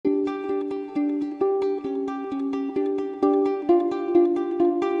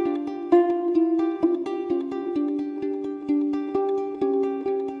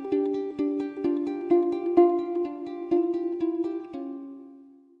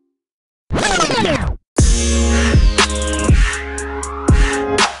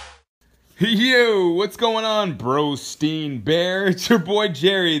Yo, what's going on, Brostein Bear? It's your boy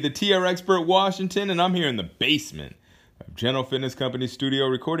Jerry, the TR Expert Washington, and I'm here in the basement of General Fitness Company Studio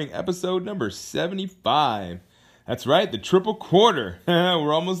recording episode number 75. That's right, the triple quarter.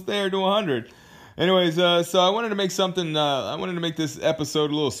 We're almost there to 100. Anyways, so I wanted to make this episode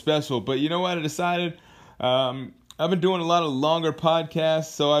a little special, but you know what? I decided I've been doing a lot of longer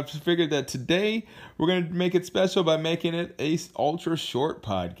podcasts, so I figured that today we're going to make it special by making it a ultra short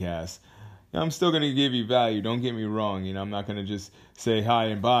podcast. Now, I'm still going to give you value, don't get me wrong. I'm not going to just say hi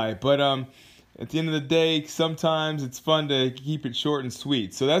and bye. But at the end of the day, sometimes it's fun to keep it short and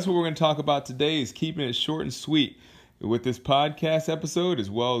sweet. So that's what we're going to talk about today, is keeping it short and sweet with this podcast episode, as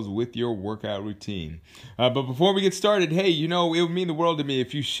well as with your workout routine. But before we get started, hey, it would mean the world to me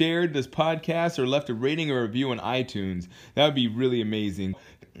if you shared this podcast or left a rating or review on iTunes. That would be really amazing,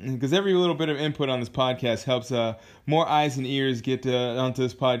 because every little bit of input on this podcast helps more eyes and ears get onto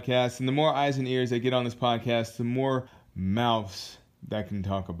this podcast. And the more eyes and ears that get on this podcast, the more mouths that can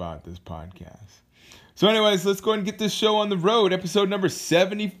talk about this podcast. So anyways, let's go ahead and get this show on the road. Episode number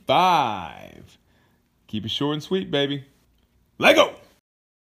 75. Keep it short and sweet, baby. Lego!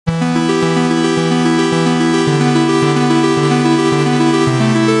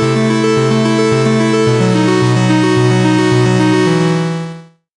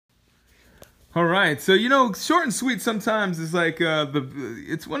 All right, so short and sweet sometimes is like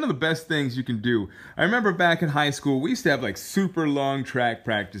it's one of the best things you can do. I remember back in high school, we used to have like super long track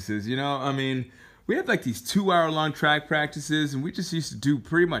practices. We had like these 2-hour-long track practices, and we just used to do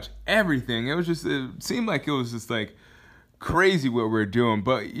pretty much everything. It seemed like it was just like crazy what we were doing.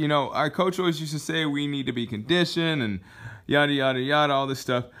 But our coach always used to say we need to be conditioned and yada yada yada, all this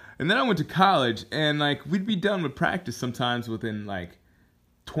stuff. And then I went to college, and like we'd be done with practice sometimes within like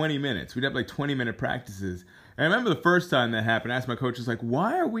 20 minutes. We'd have like 20-minute practices. And I remember the first time that happened, I asked my coach, like,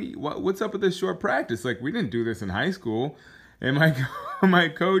 what's up with this short practice? Like, we didn't do this in high school. And my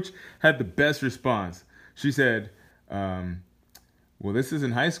coach had the best response. She said, well, this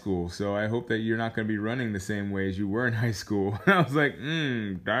isn't high school, so I hope that you're not going to be running the same way as you were in high school. And I was like,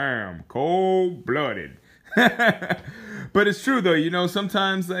 damn, cold-blooded. But it's true though,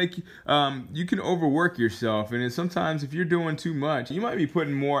 sometimes like you can overwork yourself, and sometimes if you're doing too much, you might be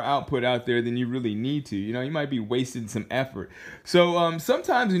putting more output out there than you really need to. You might be wasting some effort. So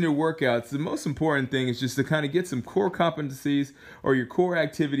sometimes in your workouts, the most important thing is just to kind of get some core competencies or your core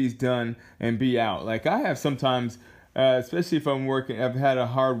activities done and be out. Like I have sometimes, especially if I'm working, I've had a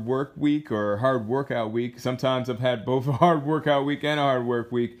hard work week or a hard workout week. Sometimes I've had both a hard workout week and a hard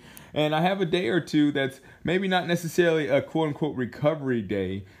work week. And I have a day or two that's maybe not necessarily a quote-unquote recovery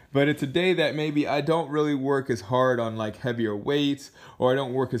day, but it's a day that maybe I don't really work as hard on like heavier weights, or I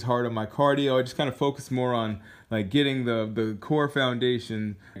don't work as hard on my cardio. I just kind of focus more on like getting the core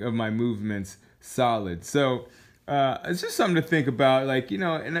foundation of my movements solid. So it's just something to think about, like,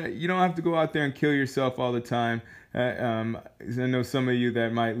 and you don't have to go out there and kill yourself all the time. I know some of you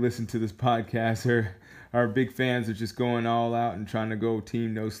that might listen to this podcast are big fans of just going all out and trying to go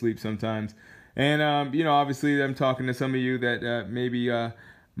team no sleep sometimes. And, obviously I'm talking to some of you that maybe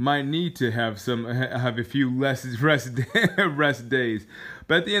might need to have a few less rest days.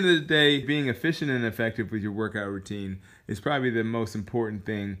 But at the end of the day, being efficient and effective with your workout routine is probably the most important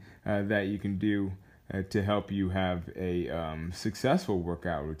thing that you can do to help you have a successful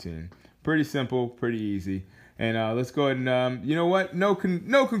workout routine. Pretty simple, pretty easy. And let's go ahead and, you know what? No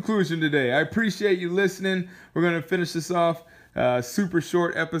conclusion today. I appreciate you listening. We're going to finish this off. Super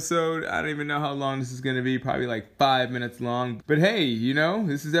short episode. I don't even know how long this is going to be. Probably like 5 minutes long. But hey,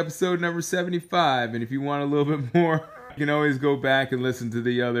 this is episode number 75. And if you want a little bit more, you can always go back and listen to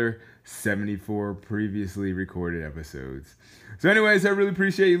the other 74 previously recorded episodes. So anyways, I really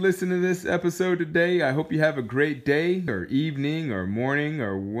appreciate you listening to this episode today. I hope you have a great day or evening or morning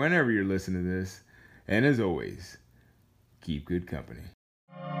or whenever you're listening to this. And as always, keep good company.